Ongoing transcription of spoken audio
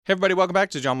Hey everybody, welcome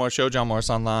back to John Morris Show,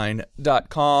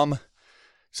 johnmorrisonline.com.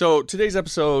 So today's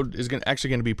episode is actually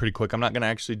going to be pretty quick. I'm not going to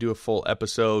actually do a full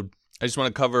episode. I just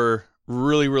want to cover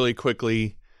really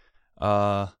quickly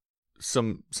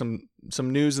some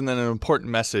news and then an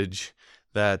important message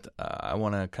that I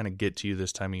want to kind of get to you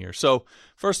this time of year. So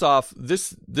first off,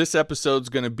 this episode's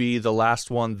going to be the last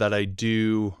one that I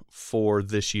do for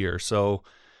this year. So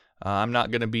I'm not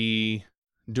going to be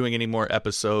doing any more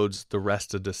episodes the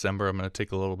rest of December. I'm going to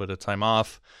take a little bit of time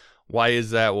off. Why is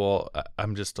that? Well,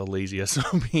 I'm just a lazy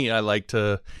SOB. I like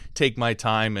to take my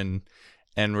time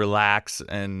and relax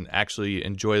and actually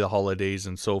enjoy the holidays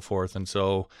and so forth. And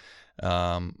so,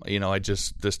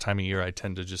 this time of year, I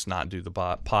tend to just not do the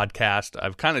podcast.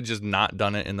 I've kind of just not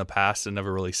done it in the past and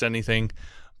never really said anything.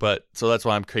 But so that's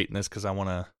why I'm creating this, because I want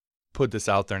to put this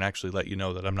out there and actually let you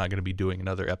know that I'm not going to be doing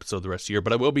another episode the rest of the year.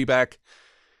 But I will be back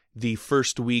the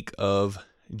first week of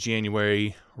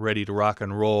January, ready to rock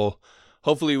and roll,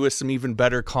 hopefully with some even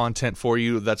better content for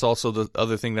you. That's also the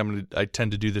other thing that I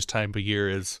tend to do this time of year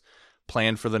is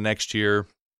plan for the next year.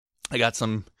 I got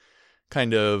some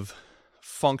kind of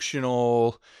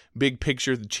functional, big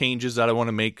picture changes that I want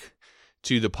to make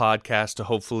to the podcast to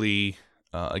hopefully,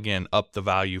 again, up the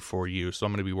value for you. So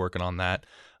I'm going to be working on that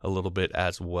a little bit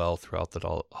as well throughout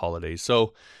the holidays.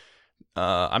 So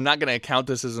I'm not going to count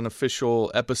this as an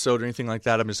official episode or anything like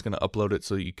that. I'm just going to upload it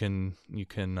so you can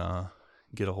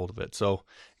get a hold of it. So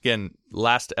again,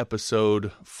 last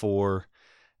episode for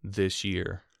this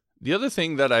year. The other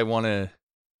thing that I want to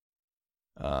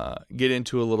get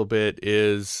into a little bit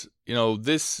is,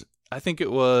 I think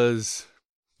it was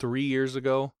 3 years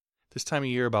ago, this time of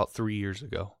year, about 3 years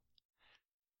ago,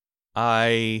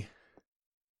 I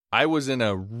was in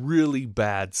a really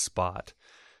bad spot.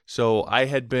 So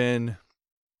I've been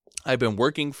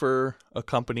working for a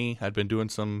company. I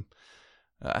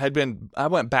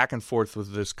went back and forth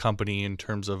with this company in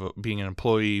terms of being an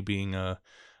employee, being a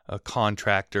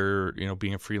contractor,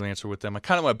 being a freelancer with them. I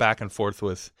kind of went back and forth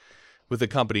with the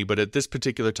company, but at this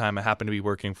particular time, I happened to be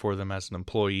working for them as an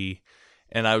employee.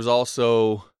 And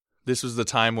this was the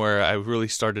time where I really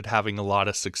started having a lot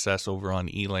of success over on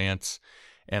Elance,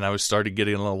 and I started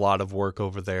getting a lot of work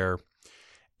over there.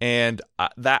 And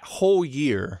that whole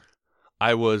year,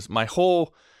 my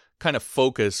whole kind of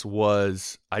focus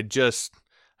was I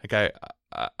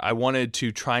wanted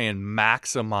to try and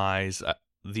maximize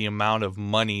the amount of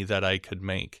money that I could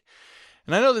make.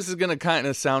 And I know this is going to kind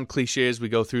of sound cliche as we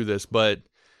go through this, but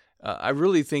I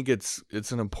really think it's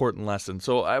an important lesson.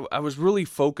 So I was really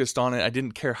focused on it. I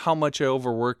didn't care how much I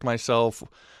overworked myself.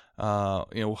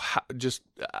 Just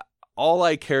all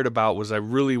I cared about was I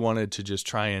really wanted to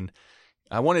just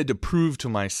I wanted to prove to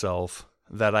myself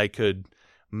that I could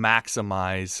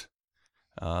maximize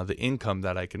the income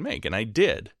that I could make. And I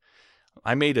did.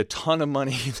 I made a ton of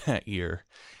money that year.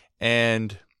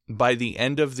 And by the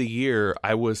end of the year,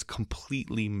 I was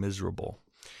completely miserable.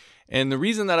 And the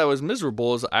reason that I was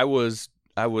miserable is I was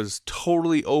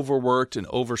totally overworked and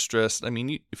overstressed. I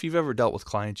mean, if you've ever dealt with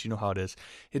clients, you know how it is.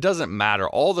 It doesn't matter.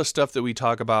 All the stuff that we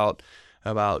talk about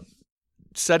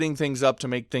setting things up to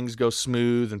make things go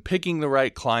smooth and picking the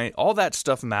right client, all that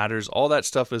stuff matters. All that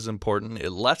stuff is important. It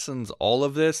lessens all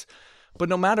of this. But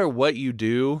no matter what you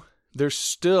do, there's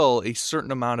still a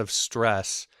certain amount of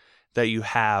stress that you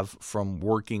have from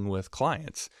working with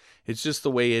clients. It's just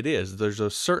the way it is. There's a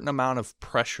certain amount of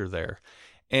pressure there.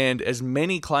 And as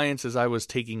many clients as I was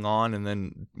taking on and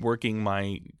then working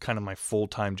my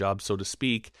full-time job, so to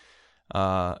speak,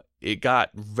 it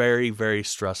got very, very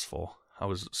stressful. I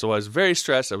was very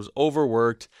stressed. I was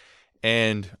overworked,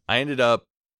 and I ended up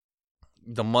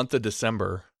the month of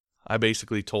December. I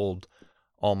basically told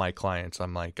all my clients,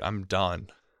 I'm done.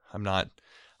 I'm not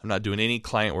doing any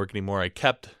client work anymore. I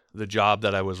kept the job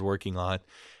that I was working on,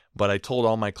 but I told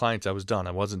all my clients I was done.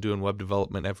 I wasn't doing web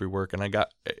development every work, and I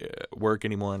got work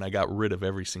anymore, and I got rid of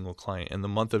every single client. In the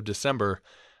month of December,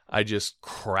 I just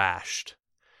crashed,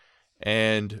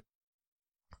 and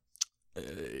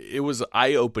it was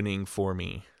eye-opening for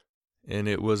me, and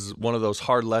it was one of those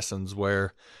hard lessons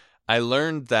where I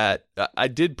learned that I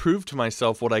did prove to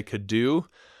myself what I could do,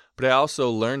 but I also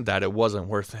learned that it wasn't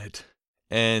worth it.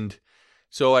 And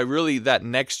so that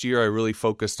next year I really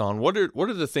focused on what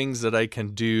are the things that I can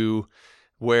do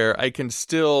where I can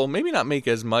still maybe not make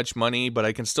as much money, but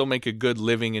I can still make a good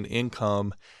living and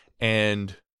income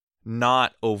and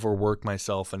not overwork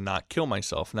myself and not kill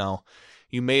myself. Now,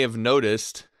 you may have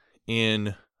noticed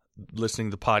in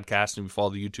listening to the podcast and follow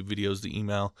the YouTube videos, the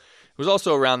email, it was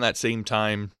also around that same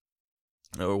time,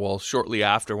 shortly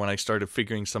after when I started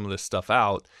figuring some of this stuff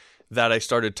out, that I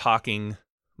started talking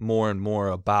more and more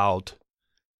about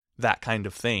that kind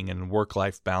of thing and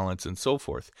work-life balance and so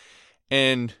forth.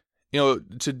 And,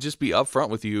 to just be upfront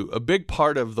with you, a big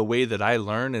part of the way that I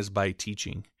learn is by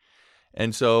teaching.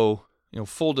 And so,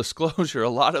 full disclosure, a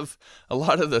lot of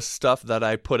the stuff that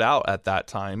I put out at that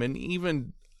time, and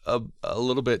even a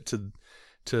little bit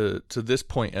to this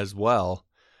point as well,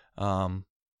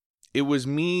 it was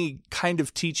me kind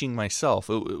of teaching myself.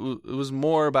 It was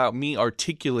more about me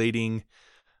articulating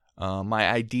my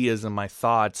ideas and my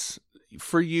thoughts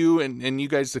for you and you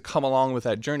guys to come along with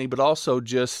that journey, but also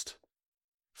just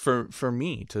for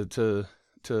me to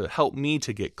help me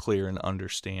to get clear and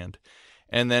understand.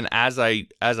 And then as I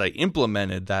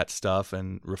implemented that stuff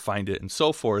and refined it and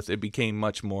so forth, it became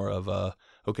much more of a,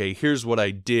 okay, here's what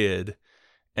I did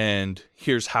and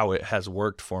here's how it has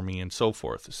worked for me and so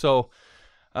forth. So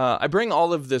I bring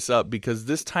all of this up because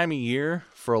this time of year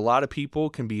for a lot of people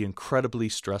can be incredibly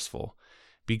stressful,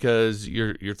 because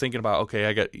you're thinking about, okay,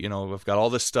 I've got all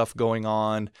this stuff going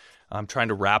on. I'm trying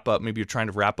to wrap up. Maybe you're trying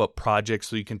to wrap up projects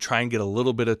so you can try and get a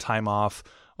little bit of time off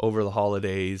over the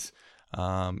holidays.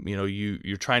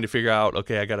 You're trying to figure out,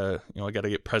 okay, I gotta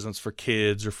get presents for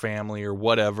kids or family or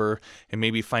whatever. And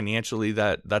maybe financially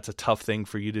that's a tough thing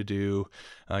for you to do.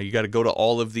 You got to go to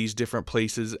all of these different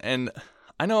places. And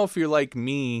I know if you're like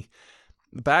me,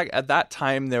 back at that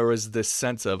time, there was this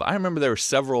sense of, I remember there were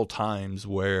several times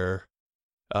where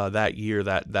that year,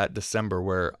 that December,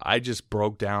 where I just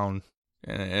broke down,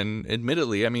 and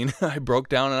admittedly, I broke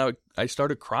down and I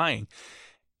started crying.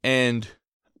 And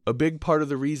a big part of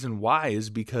the reason why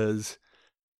is because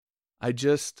I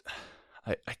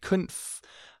couldn't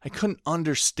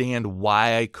understand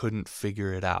why I couldn't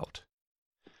figure it out.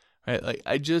 Right? Like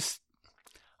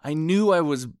I knew I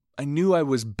was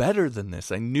better than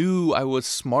this. I knew I was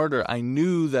smarter. I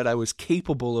knew that I was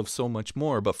capable of so much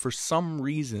more, but for some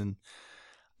reason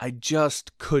I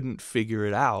just couldn't figure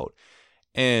it out.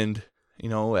 And,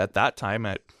 at that time,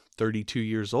 at 32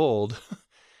 years old,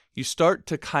 you start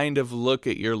to kind of look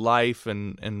at your life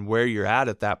and where you're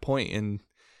at that point and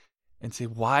say,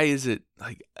 why is it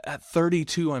like at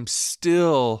 32, I'm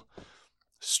still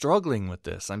struggling with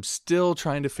this. I'm still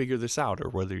trying to figure this out, or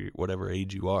whatever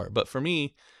age you are. But for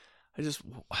me,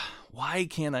 why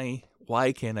can't I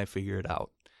figure it out?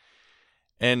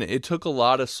 And it took a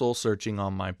lot of soul searching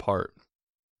on my part.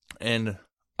 And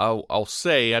I'll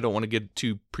say, I don't want to get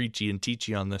too preachy and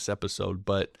teachy on this episode,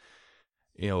 but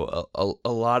a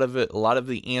lot of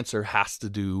the answer has to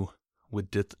do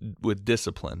with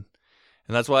discipline.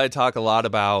 And that's why I talk a lot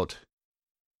about,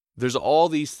 there's all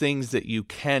these things that you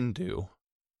can do,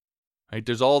 right?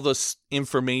 There's all this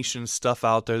information stuff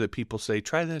out there that people say,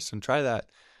 try this and try that.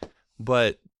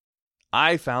 But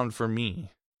I found for me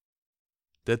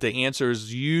that the answer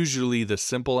is usually the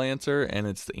simple answer, and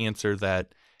it's the answer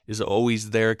that is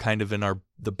always there kind of in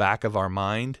the back of our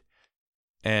mind,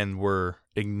 and we're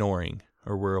ignoring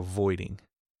or we're avoiding.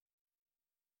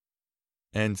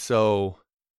 And so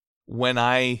when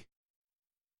I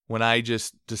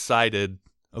just decided,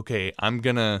 okay, I'm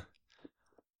gonna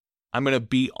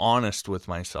be honest with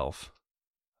myself.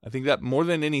 I think that more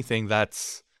than anything,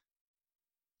 that's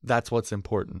what's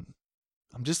important.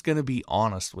 I'm just gonna be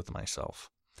honest with myself.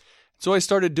 So I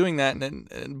started doing that,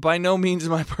 and by no means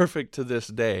am I perfect to this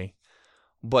day,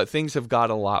 but things have got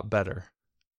a lot better.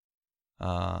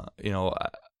 I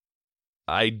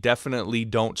definitely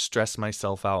don't stress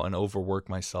myself out and overwork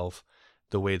myself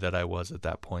the way that I was at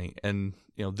that point. And,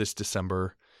 this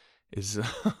December is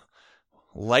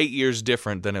light years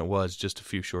different than it was just a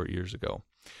few short years ago.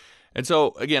 And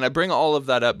so, again, I bring all of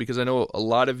that up because I know a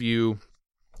lot of you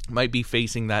might be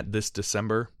facing that this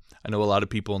December. I know a lot of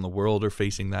people in the world are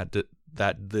facing that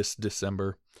this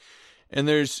December. And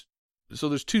there's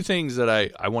two things that I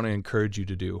want to encourage you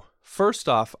to do. First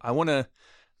off, I want to,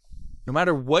 no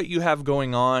matter what you have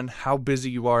going on, how busy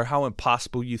you are, how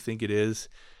impossible you think it is,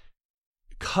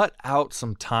 cut out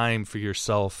some time for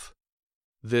yourself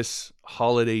this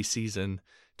holiday season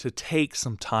to take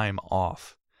some time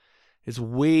off. It's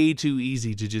way too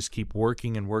easy to just keep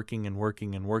working and working and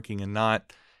working and working and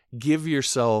not give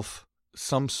yourself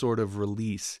some sort of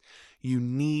release. You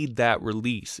need that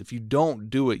release. If you don't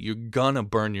do it, you're gonna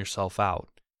burn yourself out.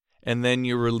 And then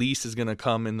your release is gonna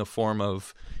come in the form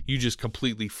of you just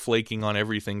completely flaking on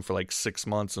everything for like 6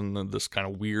 months and this kind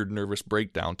of weird nervous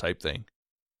breakdown type thing.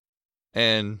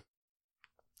 And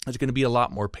it's gonna be a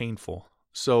lot more painful.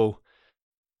 So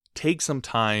take some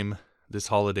time this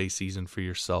holiday season for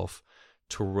yourself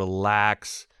to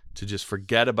relax, to just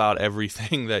forget about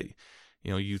everything that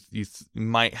you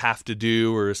might have to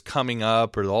do or is coming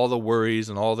up, or all the worries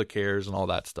and all the cares and all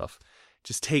that stuff.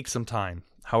 Just take some time,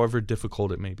 however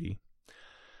difficult it may be.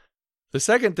 The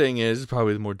second thing is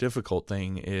probably the more difficult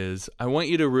thing is I want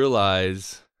you to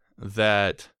realize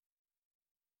that,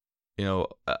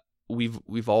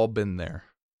 we've all been there.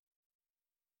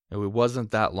 It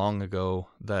wasn't that long ago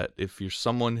that if you're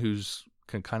someone who's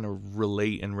can kind of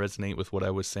relate and resonate with what I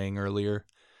was saying earlier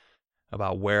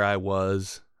about where I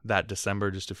was that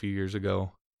December just a few years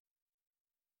ago,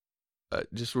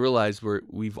 just realize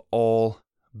we've all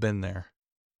been there.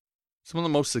 Some of the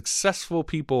most successful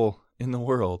people in the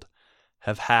world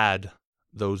have had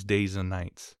those days and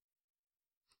nights.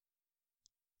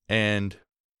 And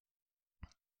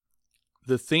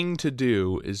the thing to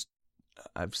do is,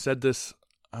 I've said this,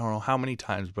 I don't know how many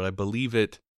times, but I believe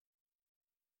it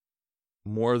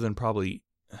more than probably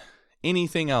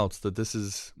anything else, that this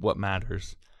is what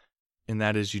matters. And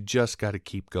that is, you just got to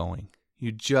keep going.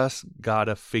 You just got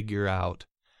to figure out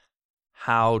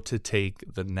how to take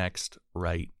the next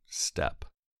right step.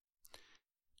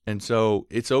 And so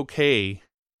it's okay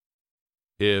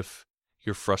if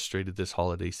you're frustrated this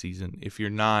holiday season. If you're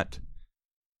not,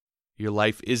 your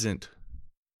life isn't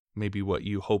maybe what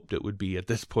you hoped it would be at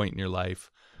this point in your life.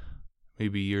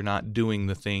 Maybe you're not doing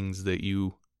the things that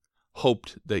you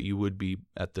hoped that you would be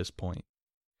at this point.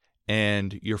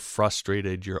 And you're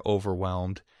frustrated, you're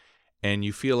overwhelmed, and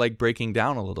you feel like breaking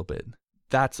down a little bit.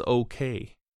 That's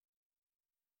okay.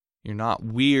 You're not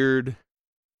weird.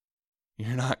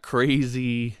 You're not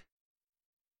crazy.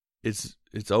 It's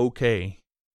okay.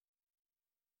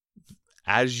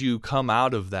 As you come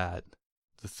out of that,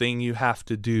 the thing you have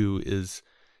to do is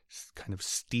kind of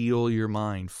steel your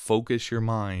mind, focus your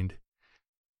mind,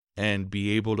 and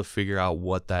be able to figure out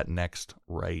what that next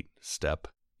right step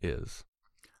is.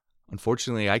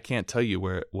 Unfortunately, I can't tell you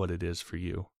what it is for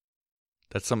you.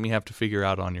 That's something you have to figure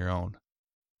out on your own.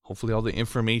 Hopefully all the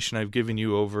information I've given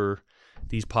you over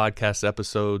these podcast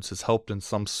episodes has helped in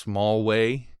some small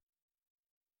way.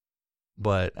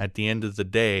 But at the end of the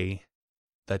day,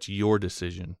 that's your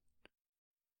decision.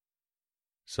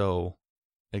 So,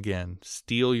 again,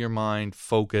 steel your mind,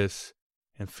 focus,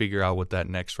 and figure out what that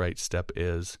next right step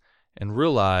is. And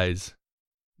realize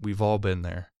we've all been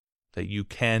there, that you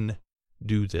can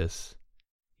do this.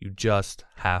 You just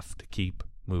have to keep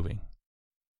moving.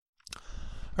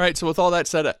 All right, so with all that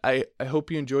said, I hope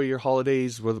you enjoy your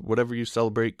holidays, whatever you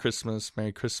celebrate, Christmas,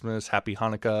 Merry Christmas, Happy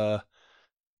Hanukkah,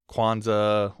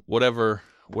 Kwanzaa,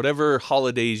 whatever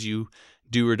holidays you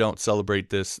do or don't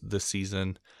celebrate this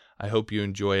season. I hope you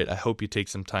enjoy it. I hope you take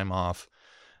some time off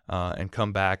and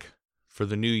come back for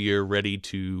the new year ready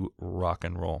to rock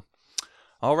and roll.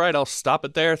 All right, I'll stop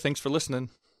it there. Thanks for listening.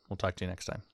 We'll talk to you next time.